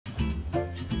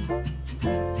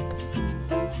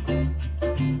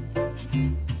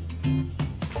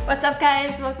What's up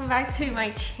guys? Welcome back to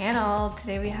my channel.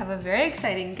 Today we have a very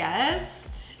exciting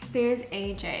guest. His name is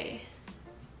AJ.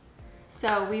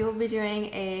 So we will be doing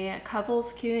a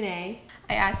couples Q&A.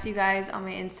 I asked you guys on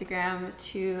my Instagram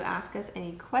to ask us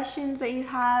any questions that you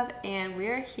have and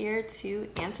we're here to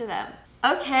answer them.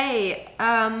 Okay,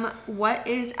 what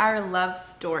is our love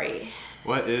story?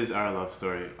 What is our love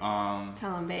story?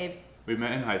 Tell them, babe. We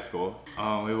met in high school.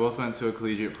 We both went to a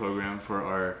collegiate program for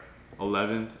our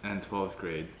 11th and 12th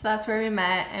grade. So that's where we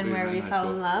met and where we fell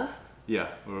in love? Yeah,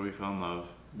 where we fell in love.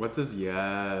 What does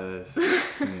yes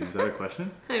mean? Is that a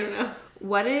question? I don't know.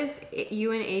 What is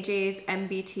you and AJ's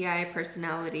MBTI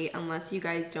personality unless you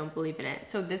guys don't believe in it?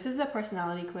 So this is a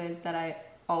personality quiz that I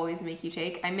always make you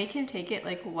take. I make him take it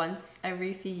like once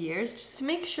every few years just to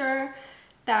make sure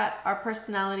that our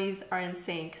personalities are in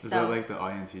sync. Is that like the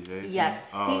INTJ?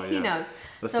 Yes. Oh, See, he knows.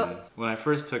 Listen, when I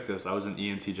first took this, I was an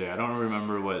ENTJ. I don't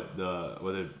remember what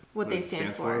they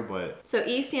stand for, but so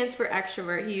E stands for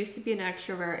extrovert. He used to be an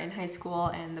extrovert in high school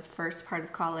and the first part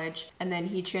of college, and then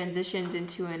he transitioned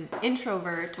into an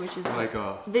introvert, which is like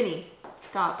a Vinny.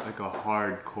 Stop. Like a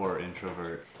hardcore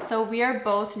introvert. So we are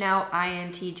both now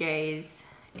INTJs.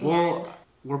 Well,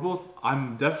 we're both.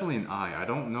 I'm definitely an I. I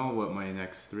don't know what my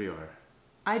next three are.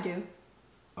 I do.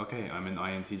 Okay, I'm an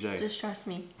INTJ. Just trust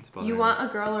me. You want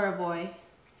a girl or a boy?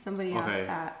 Somebody asked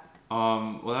that.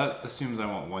 Well, that assumes I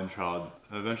want one child.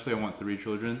 Eventually, I want 3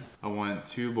 children. I want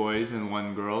 2 boys and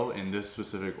 1 girl in this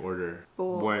specific order.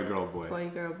 Boy, girl, boy. Boy,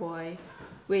 girl, boy.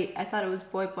 Wait, I thought it was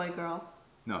boy, boy, girl.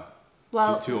 No.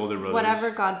 Well, two older brothers.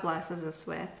 Whatever God blesses us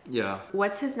with. Yeah.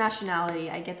 What's his nationality?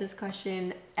 I get this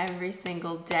question every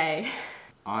single day.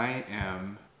 I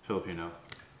am Filipino.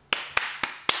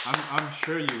 I'm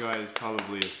sure you guys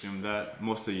probably assumed that.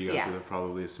 Most of you guys would have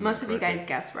probably assumed that. Most of you guys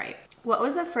guessed right. What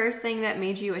was the first thing that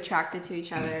made you attracted to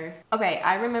each other? Okay,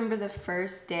 I remember the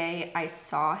first day I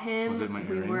saw him. Was it my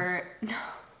earrings? No.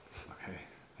 Okay,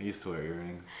 I used to wear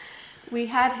earrings. We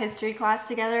had history class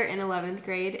together in 11th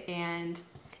grade and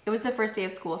it was the first day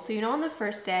of school. So you know on the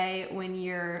first day when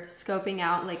you're scoping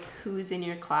out like who's in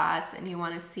your class and you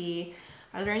want to see,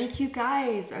 are there any cute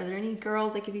guys? Are there any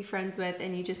girls I could be friends with?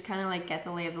 And you just kind of like get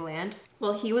the lay of the land.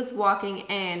 Well, he was walking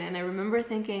in and I remember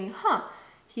thinking,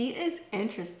 he is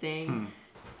interesting.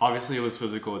 Obviously it was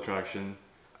physical attraction.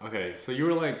 Okay, so you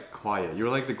were like quiet. You were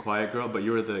like the quiet girl, but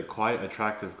you were the quiet,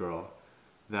 attractive girl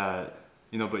that,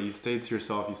 you know, but you stayed to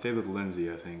yourself. You stayed with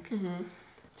Lindsay, I think.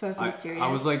 So it's mysterious.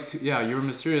 I was like, yeah, you were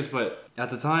mysterious, but at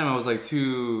the time I was like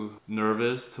too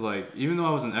nervous to like, even though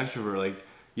I was an extrovert, like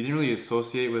you didn't really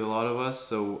associate with a lot of us,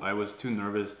 so I was too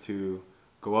nervous to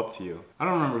go up to you. I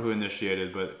don't remember who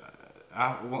initiated, but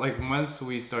like once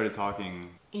we started talking,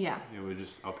 it was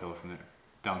just uphill from there.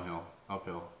 Downhill,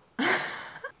 uphill.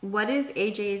 What is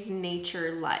AJ's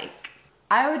nature like?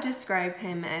 I would describe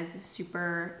him as a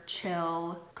super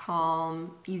chill,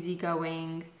 calm,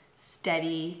 easygoing,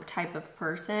 steady type of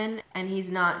person, and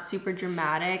he's not super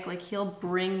dramatic. Like he'll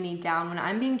bring me down. When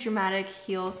I'm being dramatic,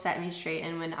 he'll set me straight,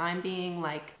 and when I'm being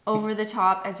like over the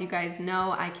top, as you guys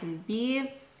know I can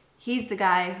be, he's the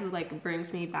guy who like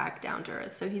brings me back down to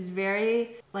earth. So he's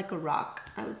very like a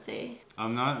rock, I would say.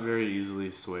 I'm not very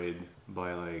easily swayed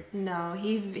by like... No,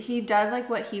 he does like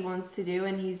what he wants to do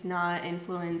and he's not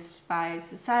influenced by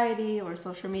society or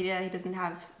social media. He doesn't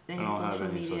have any social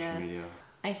media.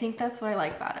 I think that's what I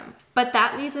like about him. But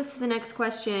that leads us to the next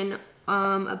question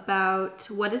about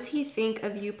what does he think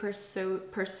of you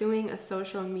pursuing a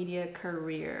social media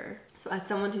career? So as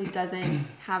someone who doesn't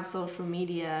have social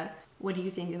media, what do you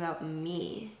think about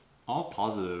me? All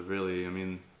positive, really. I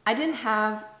mean... I didn't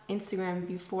have Instagram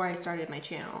before I started my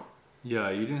channel. Yeah,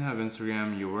 you didn't have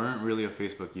Instagram. You weren't really a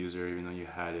Facebook user, even though you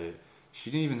had it.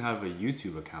 She didn't even have a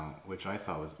YouTube account, which I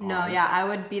thought was odd. No, yeah, I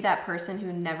would be that person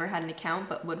who never had an account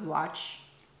but would watch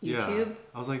YouTube. Yeah.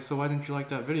 I was like, so why didn't you like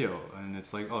that video? And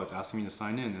it's like, oh, it's asking me to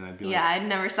sign in. And I'd be like... Yeah, I'd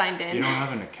never signed in. You don't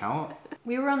have an account?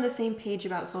 We were on the same page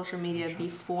about social media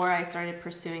before I started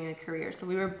pursuing a career. So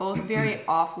we were both very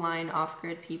offline,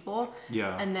 off-grid people.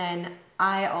 Yeah. And then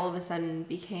I all of a sudden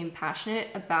became passionate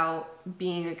about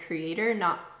being a creator,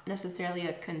 not necessarily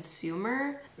a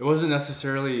consumer. It wasn't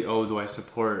necessarily, oh, do I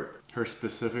support her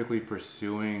specifically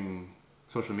pursuing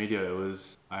social media? It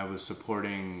was, I was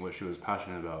supporting what she was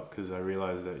passionate about because I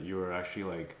realized that you were actually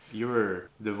like, you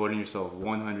were devoting yourself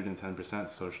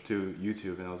 110% to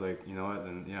YouTube, and I was like, you know what,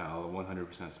 then yeah, I'll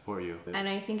 100% support you. And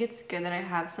I think it's good that I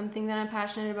have something that I'm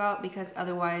passionate about because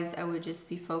otherwise I would just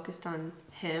be focused on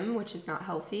him, which is not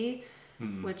healthy.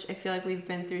 which I feel like we've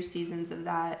been through seasons of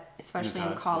that, especially in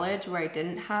past, college, where I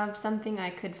didn't have something I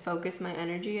could focus my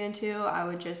energy into. I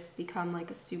would just become like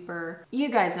a super, you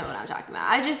guys know what I'm talking about.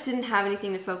 I just didn't have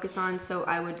anything to focus on, so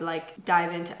I would like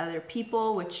dive into other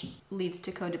people, which leads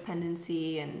to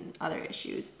codependency and other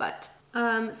issues. But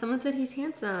someone said he's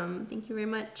handsome. Thank you very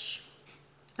much.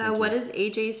 What does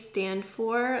AJ stand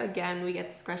for? Again, we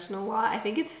get this question a lot. I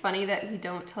think it's funny that we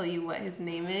don't tell you what his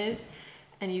name is,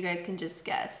 and you guys can just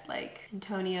guess, like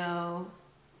Antonio.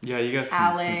 Yeah, you guys can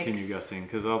Alex, continue guessing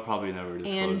because I'll probably never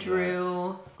disclose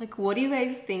Andrew. Like, what do you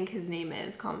guys think his name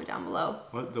is? Comment down below.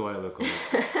 What do I look like?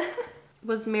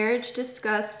 Was marriage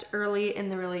discussed early in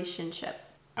the relationship?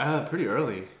 Pretty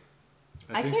early.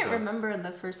 I think can't so. remember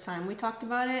the first time we talked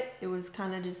about it. It was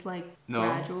kind of just like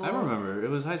gradual. I remember.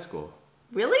 It was high school.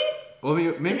 Really? Well,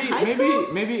 high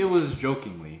school? maybe it was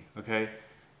jokingly, okay?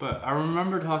 But I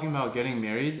remember talking about getting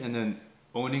married and then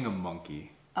owning a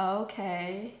monkey.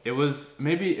 Okay. It was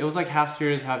like half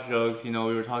serious, half jokes. You know,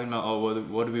 we were talking about, oh,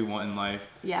 what do we want in life?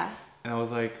 Yeah. And I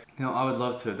was like, you know, I would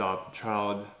love to adopt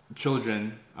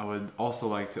children. I would also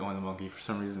like to own a monkey. For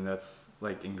some reason, that's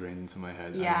like ingrained into my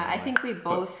head. Yeah, I think we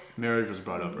both. But marriage was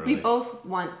brought up early. We both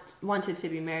wanted to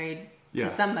be married to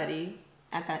somebody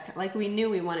at that time. Like, we knew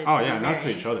we wanted to be married. Not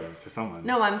to each other, to someone.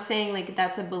 No, I'm saying, like,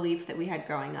 that's a belief that we had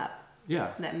growing up.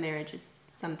 Yeah. That marriage is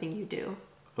something you do.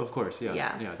 Of course, yeah.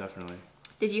 Yeah. Yeah, definitely.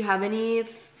 Did you have any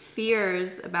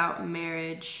fears about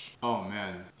marriage? Oh,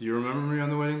 man. Do you remember me on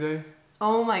the wedding day?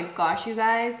 Oh my gosh, you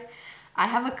guys. I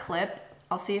have a clip.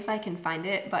 I'll see if I can find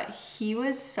it, but he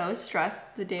was so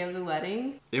stressed the day of the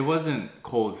wedding. It wasn't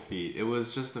cold feet. It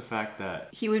was just the fact that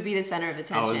he would be the center of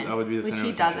attention. I would be the center of attention.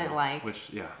 Which he doesn't like. Which,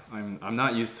 yeah, I'm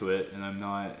not used to it, and I'm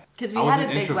not. Because we had a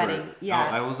big introvert. wedding. Yeah.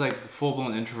 I was like full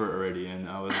blown introvert already, and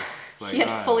I was like. He had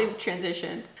fully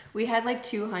transitioned. We had like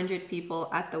 200 people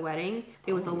at the wedding.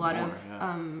 It was a lot of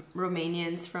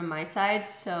Romanians from my side,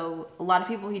 so a lot of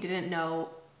people he didn't know.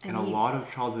 And a lot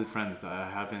of childhood friends that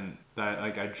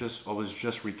I was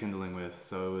just rekindling with,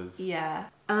 so it was. Yeah.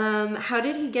 How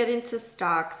did he get into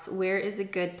stocks? Where is a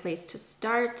good place to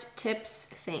start? Tips,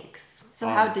 thanks. So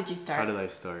how did you start? How did I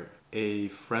start? A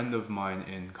friend of mine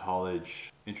in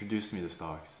college introduced me to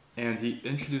stocks. And he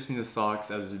introduced me to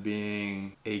stocks as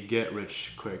being a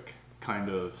get-rich-quick kind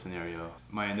of scenario.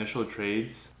 My initial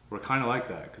trades were kind of like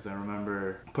that because I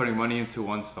remember putting money into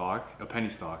one stock, a penny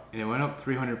stock, and it went up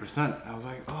 300%. I was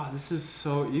like, oh, this is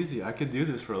so easy. I could do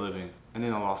this for a living. And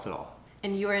then I lost it all.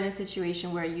 And you were in a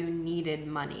situation where you needed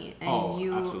money. And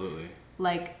absolutely.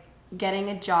 Like, getting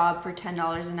a job for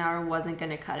 $10 an hour wasn't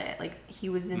going to cut it. Like, he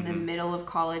was in the middle of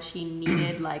college. He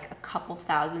needed like a couple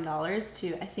 $1,000s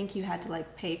to, I think you had to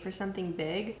like pay for something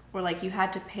big, or like you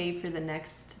had to pay for the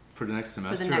next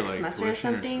semester or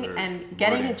something, and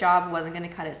getting a job wasn't going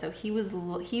to cut it. So he was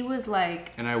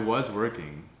like, and I was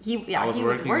working. He was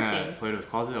working at Plato's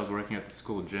Closet. I was working at the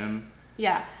school gym.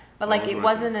 Yeah, but like it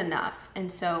wasn't enough.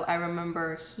 And so I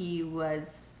remember he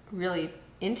was really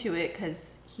into it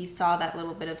because he saw that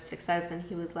little bit of success, and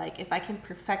he was like, if I can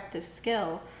perfect this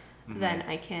skill, then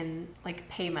I can like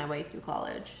pay my way through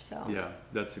college. So yeah,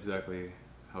 that's exactly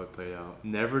how it played out.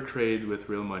 Never trade with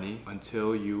real money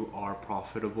until you are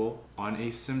profitable on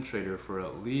a sim trader for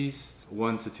at least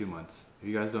 1 to 2 months. If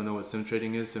you guys don't know what sim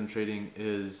trading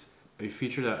is a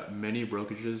feature that many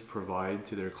brokerages provide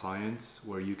to their clients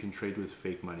where you can trade with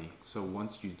fake money. So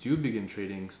once you do begin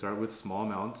trading, start with small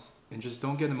amounts and just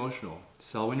don't get emotional.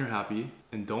 Sell when you're happy,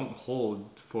 and don't hold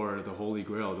for the holy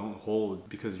grail. Don't hold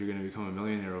because you're going to become a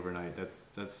millionaire overnight.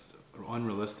 That's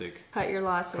unrealistic. Cut your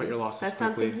losses. That's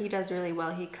quickly. Something he does really well.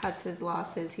 He cuts his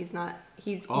losses. He's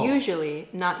usually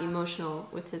not emotional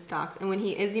with his stocks. And when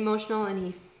he is emotional and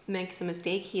he makes a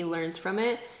mistake, he learns from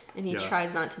it, and he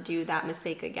tries not to do that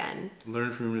mistake again.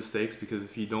 Learn from your mistakes, because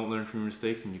if you don't learn from your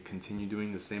mistakes and you continue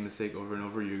doing the same mistake over and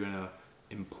over, you're going to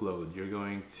implode. You're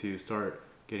going to start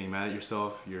getting mad at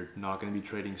yourself. You're not going to be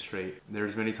trading straight.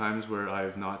 There's many times where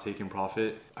I've not taken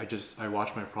profit. I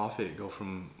watch my profit go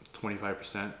from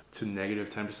 25% to negative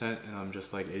 10%, and I'm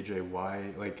just like, AJ,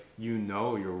 why? Like, you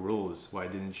know your rules. Why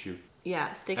didn't you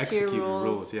stick to execute your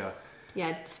rules?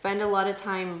 Yeah, spend a lot of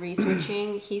time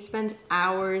researching. He spends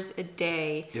hours a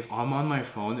day. If I'm on my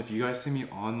phone, if you guys see me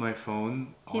on my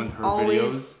phone on her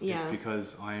always, videos, it's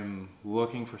because I'm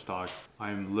looking for stocks.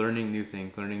 I'm learning new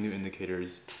things, learning new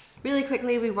indicators, Really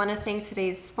quickly, we want to thank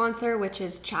today's sponsor, which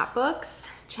is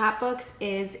Chatbooks. Chatbooks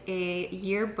is a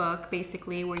yearbook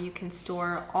basically where you can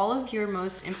store all of your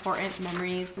most important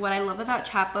memories. What I love about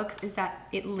Chatbooks is that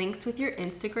it links with your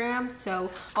Instagram.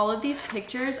 So all of these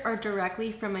pictures are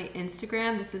directly from my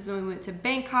Instagram. This is when we went to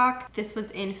Bangkok. This was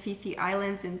in Phi Phi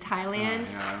Islands in Thailand.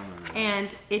 Oh, yeah, I remember that.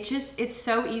 And it's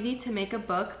so easy to make a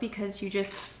book because you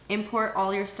just import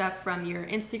all your stuff from your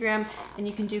Instagram and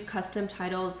you can do custom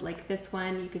titles like this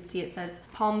one. You could see it says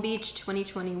Palm Beach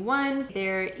 2021.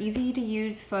 Their easy to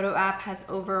use photo app has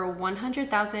over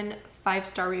 100,000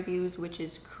 5-star reviews, which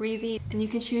is crazy. And you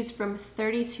can choose from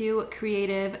 32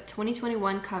 creative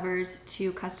 2021 covers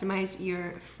to customize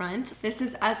your front. This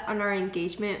is us on our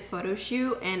engagement photo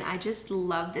shoot and I just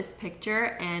love this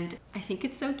picture and I think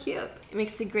it's so cute. It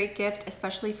makes a great gift,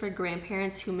 especially for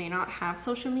grandparents who may not have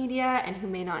social media and who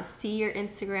may not see your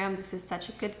Instagram. This is such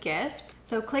a good gift.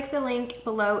 So click the link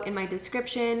below in my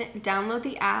description, download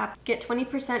the app, get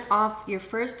 20% off your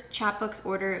first Chatbooks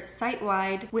order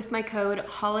site-wide with my code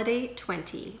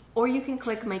HOLIDAY20, or you can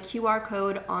click my QR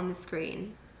code on the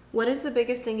screen. What is the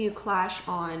biggest thing you clash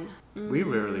on? We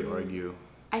rarely argue.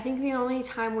 I think the only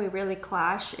time we really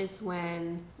clash is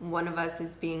when one of us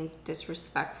is being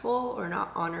disrespectful or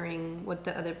not honoring what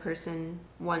the other person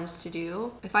wants to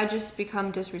do. If I just become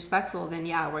disrespectful, then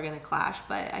yeah, we're gonna clash.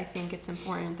 But I think it's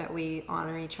important that we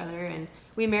honor each other, and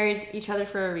we married each other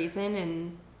for a reason,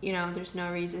 and you know, there's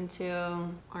no reason to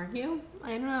argue.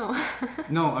 I don't know.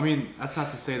 No, I mean, that's not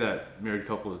to say that married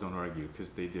couples don't argue,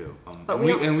 because they do. But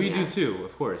and we yeah. do too,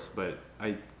 of course, but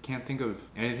I can't think of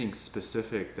anything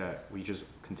specific that we just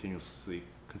continuously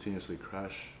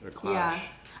crash or clash. Yeah.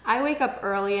 I wake up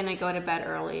early and I go to bed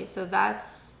early. So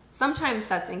sometimes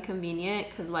that's inconvenient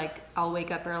because like I'll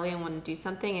wake up early and want to do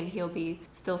something and he'll be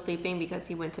still sleeping because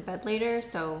he went to bed later.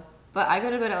 So, but I go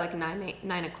to bed at like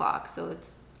 9 o'clock. So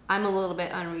I'm a little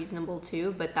bit unreasonable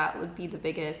too, but that would be the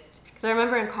biggest. Because I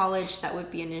remember in college that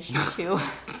would be an issue too.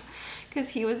 Because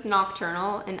he was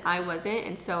nocturnal and I wasn't.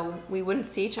 And so we wouldn't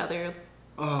see each other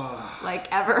like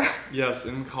ever. Yes,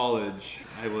 in college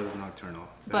I was nocturnal.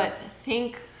 But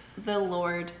thank the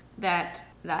Lord that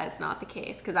is not the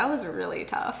case, because that was really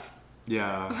tough.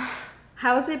 Yeah.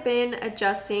 How's it been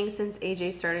adjusting since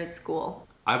AJ started school?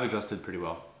 I've adjusted pretty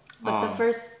well. But the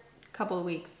first couple of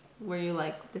weeks, were you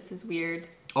like, this is weird?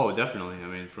 Oh, definitely. I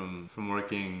mean, from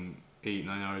working 8-9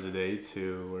 hours a day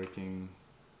to working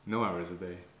no hours a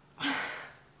day.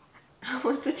 How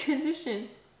was the transition?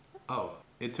 Oh,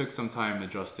 it took some time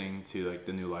adjusting to like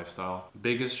the new lifestyle.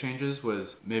 Biggest changes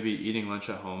was maybe eating lunch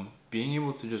at home, being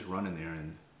able to just run an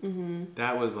errand. Mm-hmm.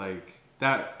 That was like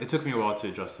that. It took me a while to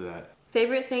adjust to that.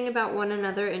 Favorite thing about one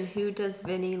another, and who does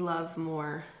Vinny love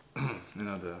more? I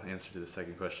know the answer to the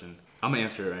second question. I'm gonna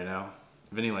answer it right now.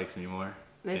 Vinny likes me more,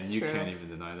 It's and you true. can't even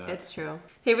deny that. It's true.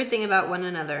 Favorite thing about one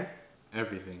another?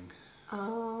 Everything.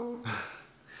 Oh.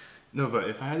 No, but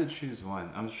if I had to choose one,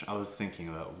 I was thinking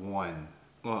about one.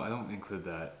 Well, I don't include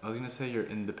that. I was gonna say you're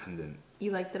independent. You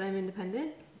like that I'm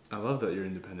independent? I love that you're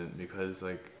independent because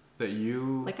like that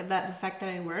you. Like that the fact that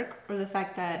I work, or the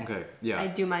fact that Okay. Yeah. I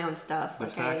do my own stuff. The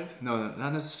fact, no,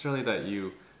 not necessarily that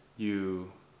you do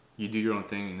your own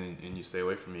thing and you stay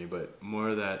away from me, but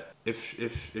more that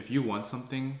if you want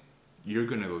something, you're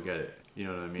gonna go get it. You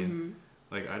know what I mean? Mm-hmm.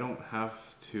 Like I don't have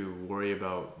to worry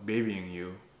about babying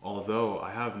you, although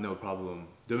I have no problem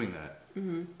doing that.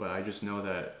 Mm-hmm. But I just know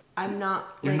that I'm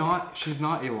not. you're like, not. She's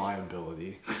not a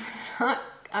liability.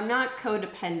 I'm not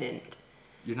codependent.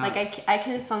 You're not. Like I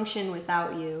can function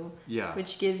without you. Yeah.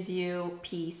 Which gives you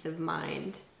peace of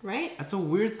mind, right? That's a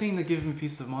weird thing to give me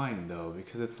peace of mind though,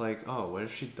 because it's like, oh, what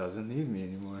if she doesn't need me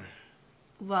anymore?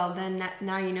 Well, then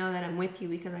now you know that I'm with you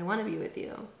because I want to be with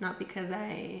you, not because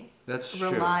I That's true.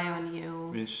 rely on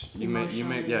you. I mean, you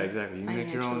make yeah, exactly. You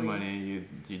make your own financially. money.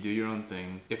 You do your own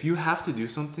thing. If you have to do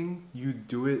something, you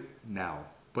do it now.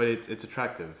 But it's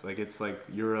attractive. Like it's like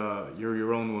you're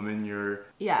your own woman.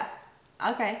 Yeah.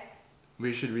 Okay.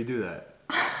 We should redo that.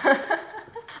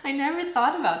 I never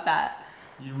thought about that.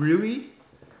 You really?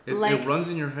 It runs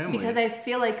in your family. Because I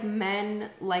feel like men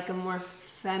like a more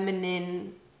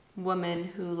feminine woman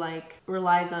who like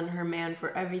relies on her man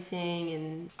for everything,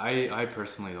 and I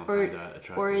personally don't find that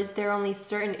attractive. or is there only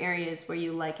certain areas where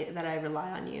you like it that I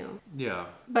rely on you? Yeah.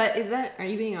 But are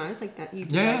you being honest like that? You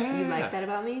like that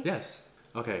about me? Yes.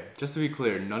 Okay, just to be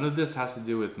clear, none of this has to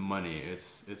do with money.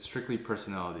 It's strictly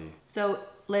personality. So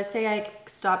let's say I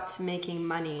stopped making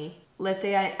money. Let's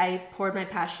say I poured my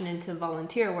passion into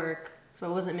volunteer work. So I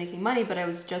wasn't making money, but I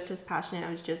was just as passionate. I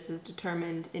was just as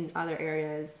determined in other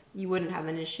areas. You wouldn't have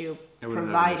an issue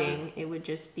providing. It would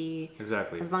just be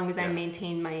exactly as long as I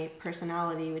maintain my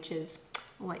personality, which is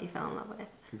what you fell in love with.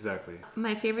 Exactly.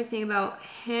 My favorite thing about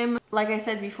him, like I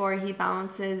said before, he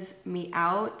balances me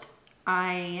out.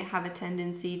 I have a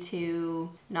tendency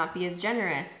to not be as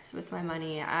generous with my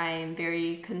money. I'm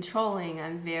very controlling.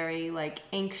 I'm very like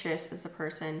anxious as a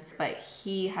person, but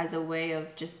he has a way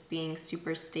of just being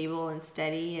super stable and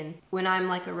steady. And when I'm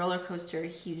like a roller coaster,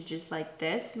 he's just like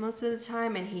this most of the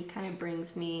time, and he kind of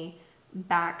brings me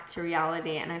back to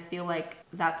reality. And I feel like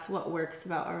that's what works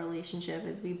about our relationship,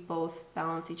 is we both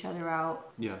balance each other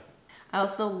out. Yeah. I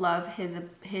also love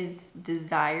his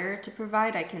desire to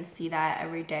provide. I can see that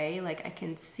every day. Like I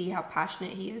can see how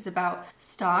passionate he is about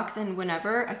stocks. And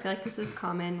whenever, I feel like this is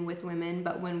common with women,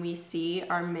 but when we see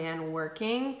our man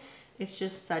working, it's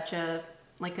just such a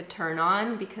turn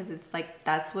on, because it's like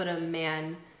that's what a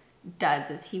man does,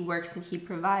 is he works and he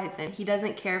provides, and he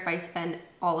doesn't care if I spend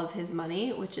all of his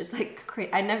money, which is like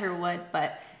crazy. I never would,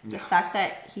 but the fact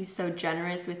that he's so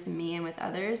generous with me and with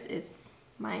others is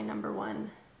my number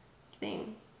one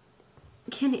thing.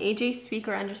 Can AJ speak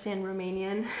or understand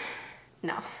Romanian?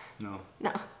 No. No.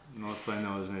 No. Most I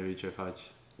know is maybe ce faci.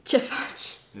 Ce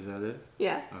faci. Is that it?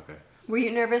 Yeah. Okay. Were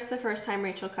you nervous the first time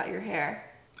Rachel cut your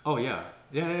hair? Oh yeah.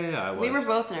 Yeah, I was. We were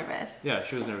both nervous. Yeah,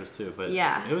 she was nervous too, but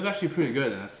yeah, it was actually pretty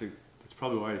good, and that's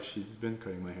probably why she's been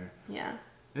cutting my hair. Yeah.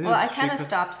 And well, I kind of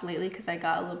stopped lately because I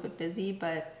got a little bit busy,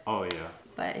 but... Oh yeah.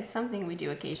 But it's something we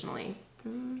do occasionally.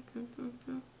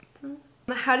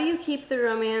 How do you keep the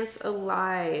romance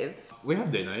alive? We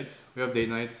have date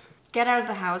nights. Get out of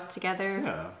the house together.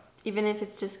 Yeah. Even if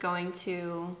it's just going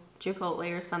to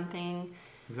Chipotle or something.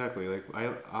 Exactly. Like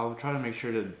I'll try to make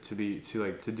sure to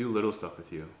do little stuff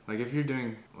with you. Like if you're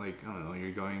doing like, I don't know,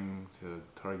 you're going to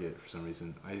Target for some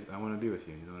reason, I want to be with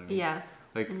you. You know what I mean? Yeah.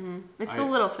 Like it's the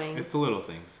little things. It's the little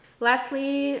things.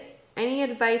 Lastly, any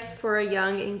advice for a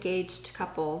young engaged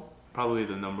couple? Probably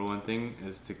the number one thing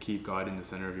is to keep God in the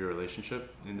center of your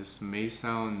relationship. And this may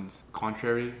sound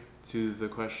contrary to the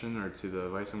question or to the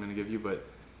advice I'm going to give you, but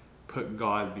put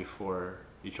God before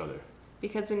each other.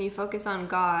 Because when you focus on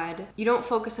God, you don't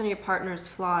focus on your partner's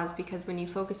flaws, because when you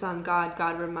focus on God,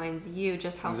 God reminds you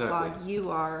just how flawed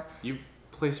you are. You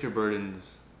place your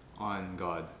burdens on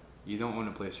God. You don't want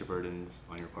to place your burdens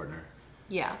on your partner.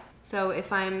 Yeah. So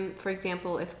if I'm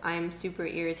super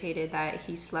irritated that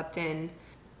he slept in.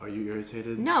 Are you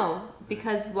irritated? No.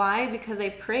 Because why? Because I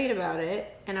prayed about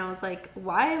it and I was like,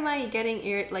 why am I getting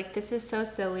irritated? Like, this is so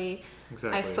silly.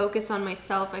 Exactly. I focus on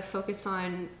myself. I focus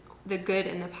on the good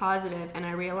and the positive, and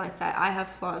I realize that I have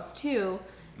flaws too,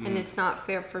 and it's not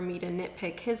fair for me to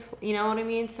nitpick his, you know what I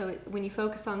mean? So when you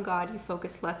focus on God, you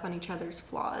focus less on each other's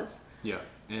flaws. Yeah.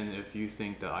 And if you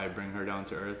think that I bring her down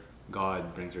to earth,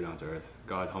 God brings her down to earth.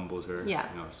 God humbles her. Yeah.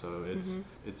 You know, so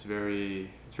it's very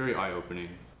eye-opening.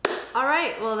 All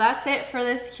right, well that's it for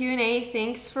this Q&A.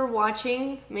 Thanks for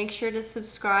watching. Make sure to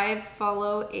subscribe,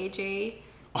 follow AJ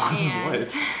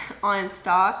and on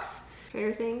Stocks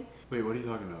Trader thing. Wait, what are you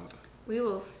talking about? We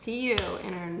will see you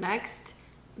in our next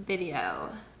video.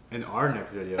 In our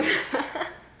next video?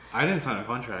 I didn't sign a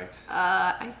contract.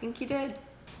 I think you did.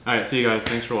 Alright, see you guys.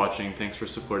 Thanks for watching. Thanks for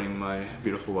supporting my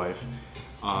beautiful wife.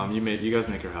 You guys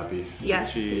make her happy.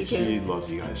 Yes, she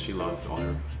loves you guys. She loves all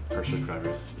her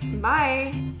subscribers.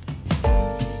 Bye.